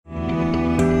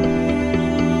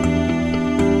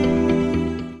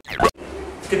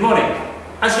Good morning.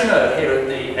 As you know, here at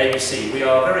the ABC we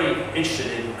are very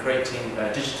interested in creating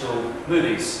digital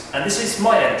movies, and this is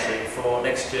my entry for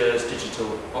next year's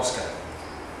digital Oscar.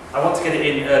 I want to get it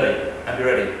in early and be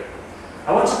ready.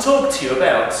 I want to talk to you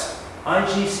about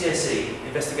IGCSE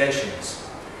investigations.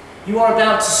 You are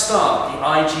about to start the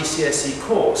IGCSE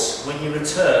course when you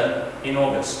return in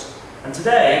August. And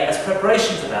today, as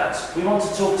preparation for that, we want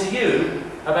to talk to you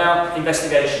about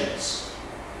investigations.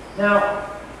 Now,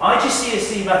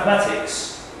 IGCSE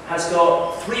Mathematics has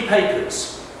got 3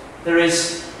 papers. There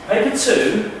is paper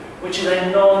 2, which is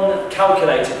a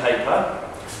non-calculator paper.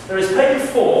 There is paper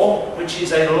 4, which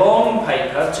is a long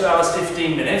paper, 2 hours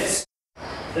 15 minutes.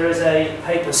 There is a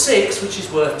paper 6, which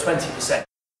is worth 20%.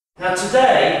 Now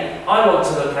today, I want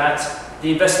to look at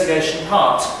the investigation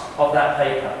part of that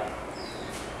paper.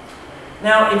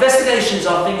 Now, investigations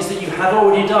are things that you have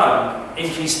already done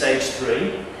in Key Stage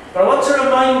 3, but I want to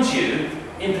remind you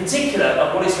in particular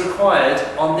of what is required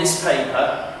on this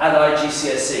paper at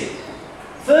IGCSE.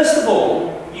 First of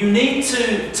all, you need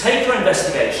to take your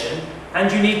investigation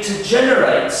and you need to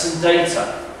generate some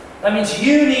data. That means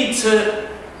you need to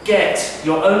get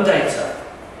your own data.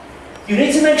 You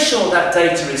need to make sure that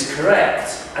data is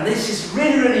correct, and this is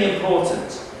really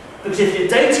important, because if your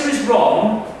data is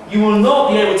wrong, you will not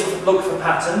be able to look for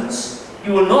patterns,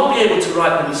 you will not be able to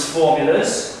write them as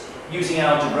formulas using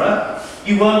algebra,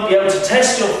 you won't be able to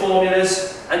test your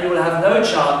formulas, and you will have no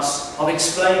chance of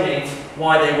explaining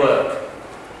why they work.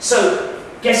 So,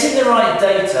 getting the right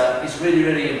data is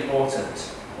really important.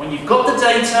 When you've got the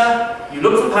data, you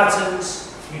look for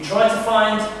patterns, you try to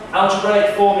find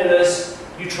algebraic formulas,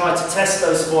 you try to test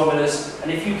those formulas, and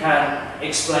if you can,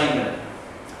 explain them.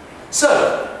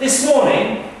 So, this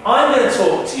morning, I'm going to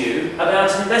talk to you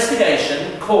about an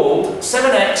investigation called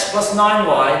 7x plus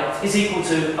 9y is equal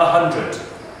to 100.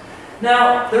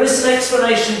 Now, there is some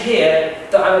explanation here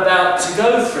that I'm about to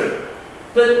go through,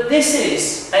 but this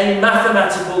is a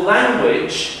mathematical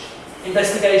language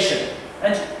investigation,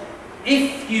 and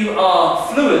if you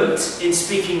are fluent in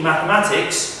speaking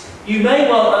mathematics, you may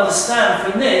well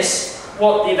understand from this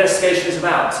what the investigation is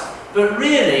about, but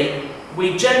really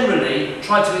we generally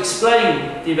try to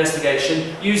explain the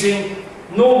investigation using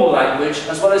normal language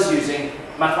as well as using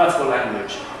mathematical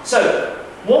language. So,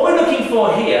 what we're looking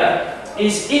for here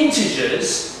is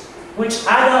integers which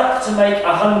add up to make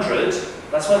 100,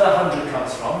 that's where the 100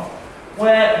 comes from,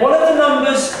 where one of the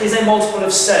numbers is a multiple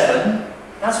of 7,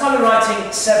 that's why we're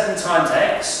writing 7 times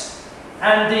x,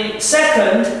 and the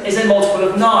second is a multiple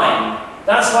of 9,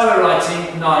 that's why we're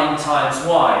writing 9 times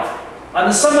y. And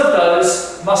the sum of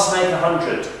those must make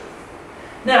 100.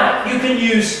 Now, you can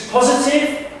use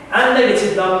positive and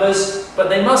negative numbers, but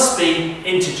they must be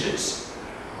integers.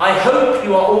 I hope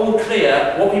you are all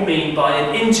clear what we mean by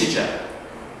an integer.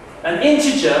 An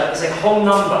integer is a whole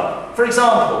number. For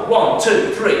example, 1,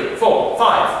 2, 3, 4,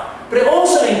 5. But it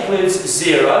also includes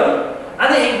 0,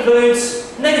 and it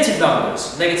includes negative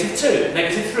numbers. Negative 2,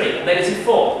 negative 3, negative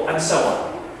 4, and so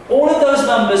on. All of those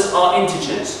numbers are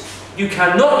integers. You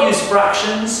cannot use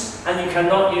fractions, and you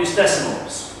cannot use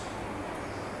decimals.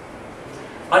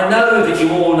 I know that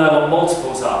you all know what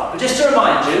multiples are, but just to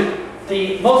remind you,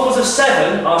 the multiples of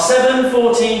 7 are 7,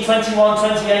 14, 21,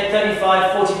 28,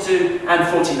 35, 42, and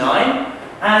 49.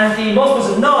 And the multiples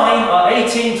of 9 are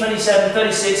 18, 27,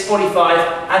 36,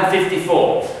 45, and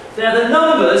 54. They are the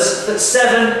numbers that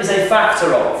 7 is a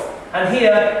factor of. And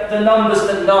here, the numbers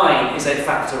that 9 is a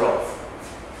factor of.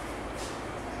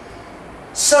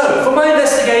 So, for my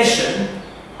investigation,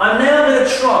 I'm now going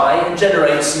to try and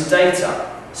generate some data.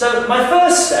 So, my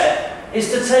first step is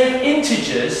to take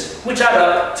integers which add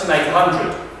up to make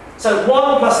 100. So,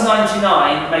 1 plus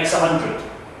 99 makes 100.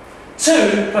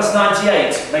 2 plus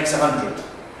 98 makes 100.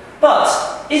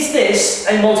 But, is this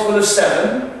a multiple of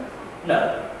 7?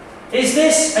 No. Is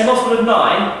this a multiple of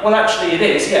 9? Well, actually it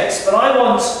is, yes. But I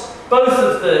want both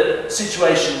of the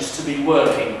situations to be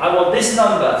working. I want this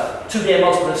number to be a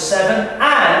multiple of 7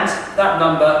 and that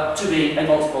number to be a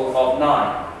multiple of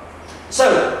 9.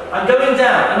 So, I'm going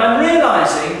down and I'm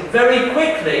realising very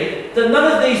quickly that none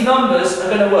of these numbers are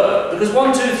going to work, because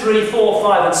 1, 2, 3, 4,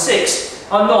 5 and 6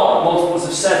 are not multiples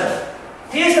of 7.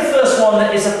 Here's the first one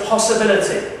that is a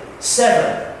possibility,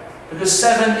 7, because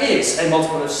 7 is a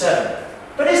multiple of 7.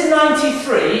 But is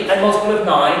 93 a multiple of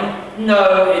 9?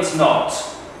 No, it's not.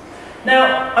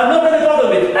 Now, I'm not going to bother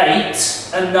with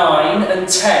 8 and 9 and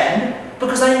 10,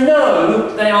 because I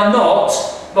know they are not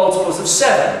multiples of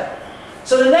 7.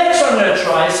 So the next one I'm going to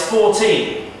try is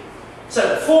 14.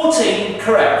 So 14,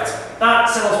 correct.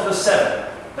 That's a multiple of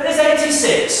 7. But is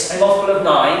 86 a multiple of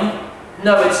 9?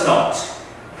 No, it's not.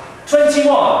 21,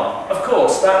 of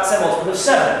course, that's a multiple of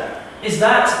 7. Is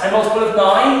that a multiple of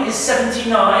 9? Is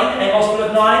 79 a multiple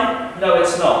of 9? No,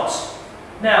 it's not.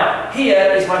 Now,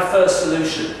 here is my first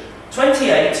solution.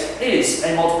 28 is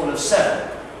a multiple of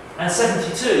 7, and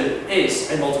 72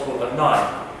 is a multiple of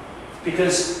 9.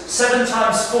 Because 7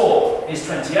 times 4 is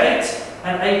 28,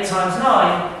 and 8 times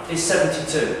 9 is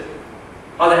 72.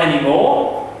 Are there any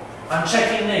more? I'm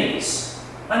checking these.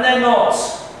 And they're not.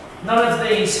 None of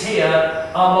these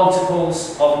here are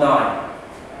multiples of 9.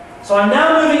 So I'm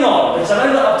now moving on, because I've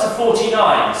only got up to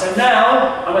 49. So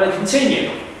now I'm going to continue.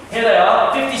 Here they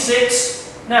are, 56.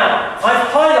 Now, I've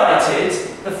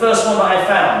highlighted the first one that I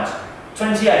found,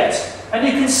 28. And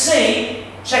you can see,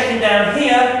 checking down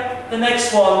here, the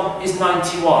next one is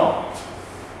 91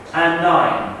 and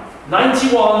 9.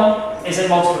 91 is a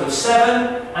multiple of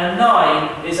 7, and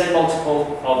 9 is a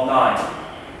multiple of 9.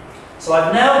 So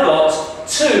I've now got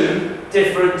two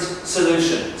different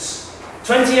solutions.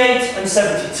 28 and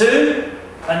 72,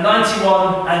 and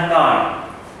 91 and 9.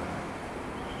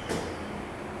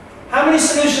 How many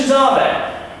solutions are there?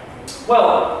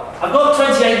 Well, I've got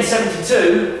 28 and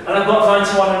 72, and I've got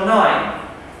 91 and 9.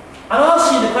 I'm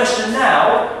asking the question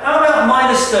now, how about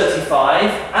minus 35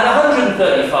 and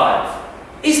 135?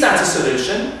 Is that a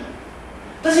solution?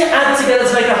 Does it add together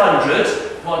to make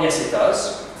 100? Well, yes it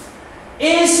does.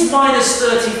 Is minus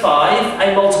 35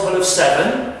 a multiple of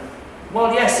 7?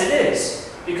 Well, yes it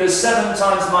is, because 7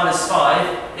 times minus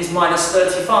 5 is minus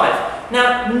 35.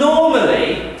 Now,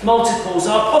 normally, multiples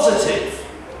are positive,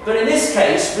 but in this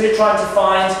case, we're trying to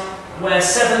find where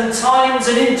 7 times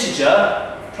an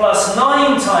integer plus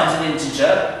 9 times an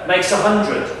integer makes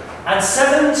 100. And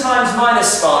 7 times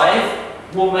minus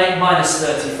 5 will make minus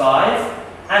 35,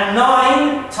 and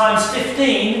 9 times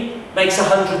 15 makes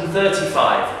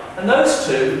 135. And those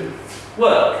two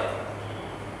work.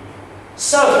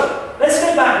 So, let's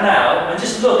go back now and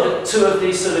just look at two of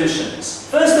these solutions.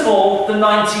 First of all, the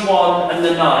 91 and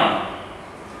the 9.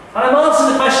 And I'm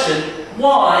asking the question,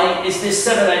 why is this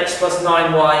 7x plus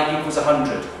 9y equals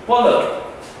 100? Well, look,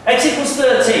 x equals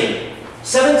 13.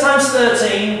 7 times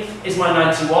 13 is my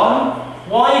 91.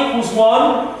 Y equals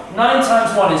 1. 9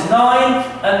 times 1 is 9.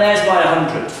 And there's my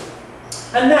 100.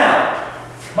 And now,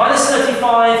 minus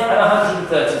 35 and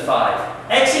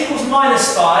 135. X equals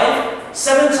minus 5.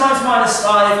 7 times minus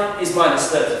 5 is minus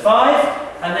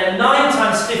 35. And then 9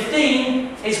 times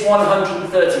 15 is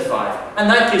 135. And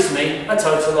that gives me a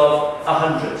total of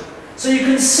 100. So you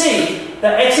can see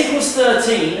that x equals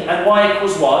 13 and y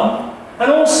equals 1.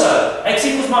 And also, x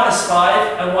equals minus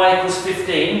 5 and y equals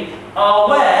 15 are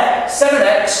where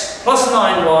 7x plus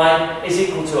 9y is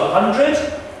equal to 100.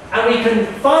 And we can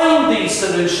find these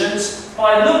solutions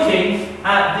by looking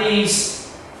at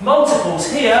these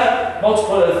multiples here,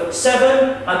 multiple of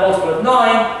 7 and multiple of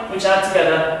 9, which add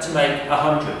together to make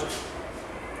 100.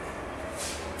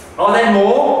 Are there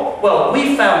more? Well,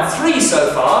 we've found 3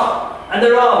 so far, and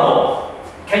there are more.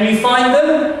 Can you find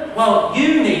them? Well,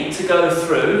 you need to go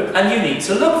through and you need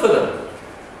to look for them.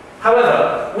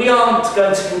 However, we aren't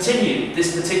going to continue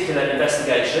this particular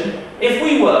investigation. If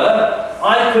we were,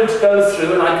 I could go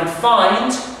through and I could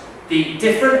find the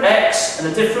different x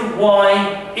and the different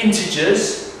y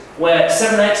integers where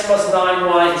 7x plus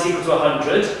 9y is equal to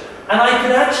 100, and I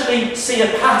could actually see a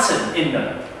pattern in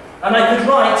them. And I could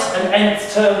write an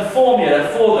nth term formula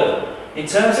for them in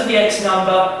terms of the x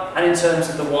number and in terms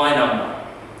of the y number.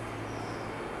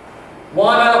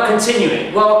 Why am I not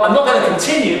continuing? Well, I'm not going to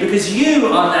continue because you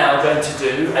are now going to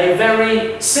do a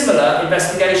very similar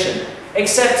investigation,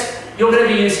 except you're going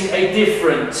to be using a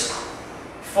different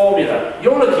formula.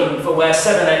 You're looking for where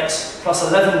 7x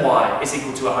plus 11y is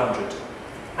equal to 100.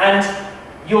 And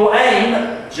your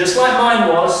aim, just like mine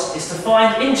was, is to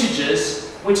find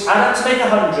integers which add up to make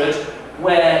 100,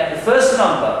 where the first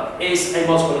number is a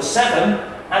multiple of 7,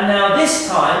 and now this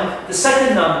time the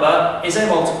second number is a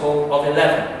multiple of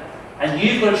 11. And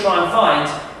you've got to try and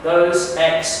find those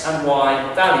x and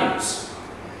y values.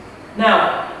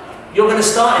 Now, you're going to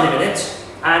start in a minute,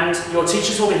 and your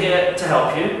teachers will be here to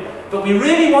help you, but we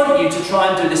really want you to try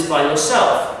and do this by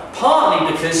yourself,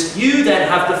 partly because you then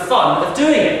have the fun of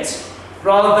doing it,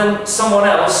 rather than someone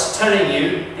else telling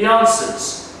you the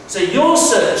answers. So you're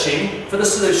searching for the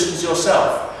solutions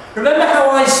yourself. Remember how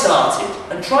I started,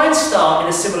 and try and start in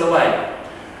a similar way.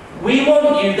 We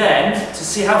want you then to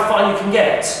see how far you can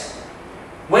get.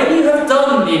 When you have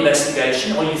done the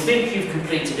investigation, or you think you've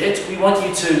completed it, we want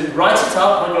you to write it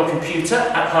up on your computer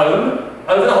at home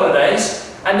over the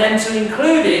holidays, and then to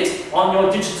include it on your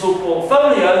digital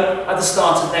portfolio at the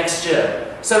start of next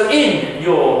year. So in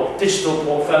your digital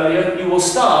portfolio, you will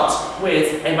start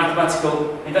with a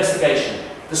mathematical investigation,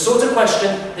 the sort of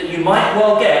question that you might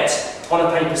well get on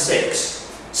a paper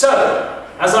 6. So,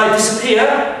 as I disappear,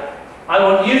 I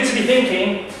want you to be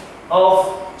thinking of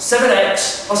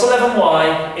 7x plus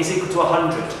 11y is equal to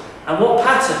 100, and what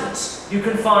patterns you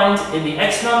can find in the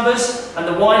x numbers and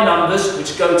the y numbers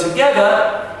which go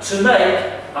together to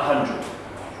make 100.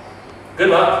 Good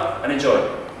luck and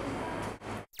enjoy.